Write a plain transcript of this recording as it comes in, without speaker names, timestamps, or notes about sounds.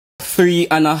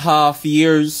3.5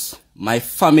 years, my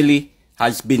family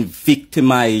has been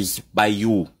victimized by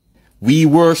you. We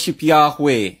worship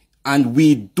Yahweh and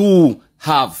we do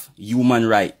have human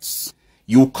rights.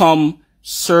 You come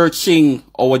searching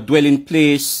our dwelling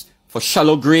place for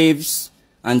shallow graves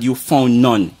and you found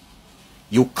none.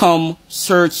 You come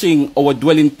searching our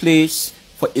dwelling place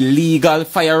for illegal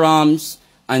firearms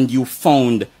and you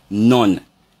found none.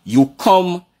 You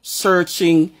come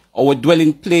searching our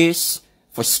dwelling place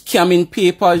for scamming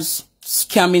papers,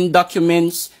 scamming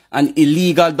documents, and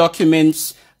illegal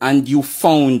documents, and you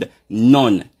found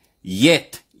none.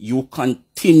 Yet you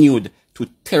continued to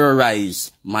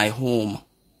terrorize my home.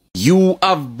 You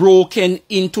have broken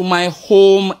into my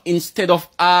home instead of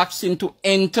asking to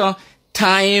enter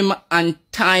time and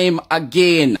time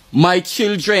again. My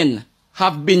children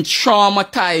have been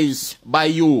traumatized by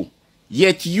you,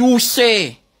 yet you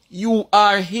say you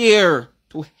are here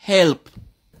to help.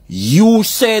 You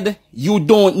said you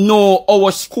don't know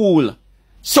our school.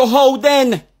 So how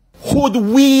then would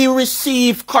we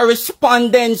receive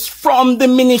correspondence from the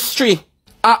ministry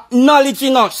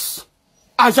acknowledging us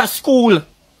as a school?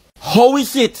 How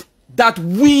is it that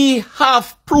we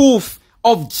have proof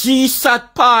of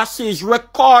GSAT passes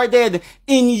recorded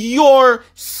in your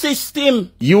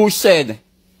system? You said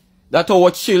that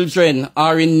our children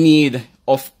are in need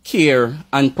of care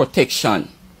and protection.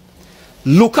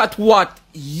 Look at what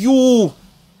you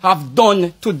have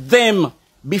done to them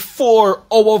before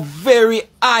our very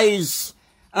eyes,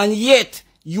 and yet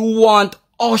you want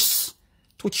us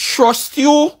to trust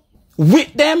you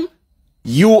with them?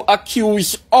 You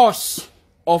accuse us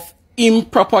of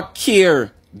improper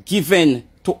care given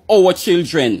to our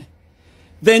children.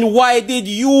 Then why did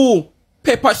you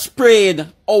pepper sprayed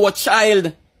our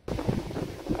child?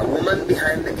 A woman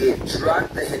behind the gate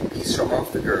dragged the headpiece from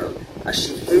off the girl as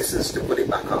she hastens to put it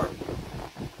back on.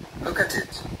 Look at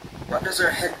it. What does her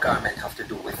head garment have to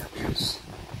do with abuse?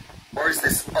 Or is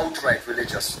this outright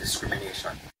religious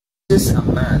discrimination? Is this a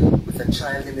man with a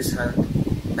child in his hand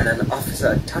and an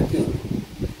officer attacking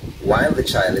while the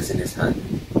child is in his hand?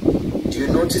 Do you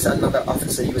notice another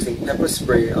officer using pepper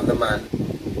spray on the man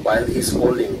while he's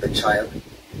holding the child?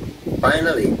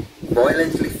 Finally,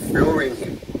 violently flooring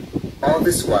him, all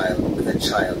this while with a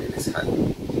child in his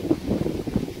hand.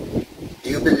 Do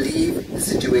you believe the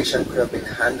situation could have been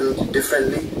handled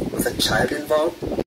differently with a child involved?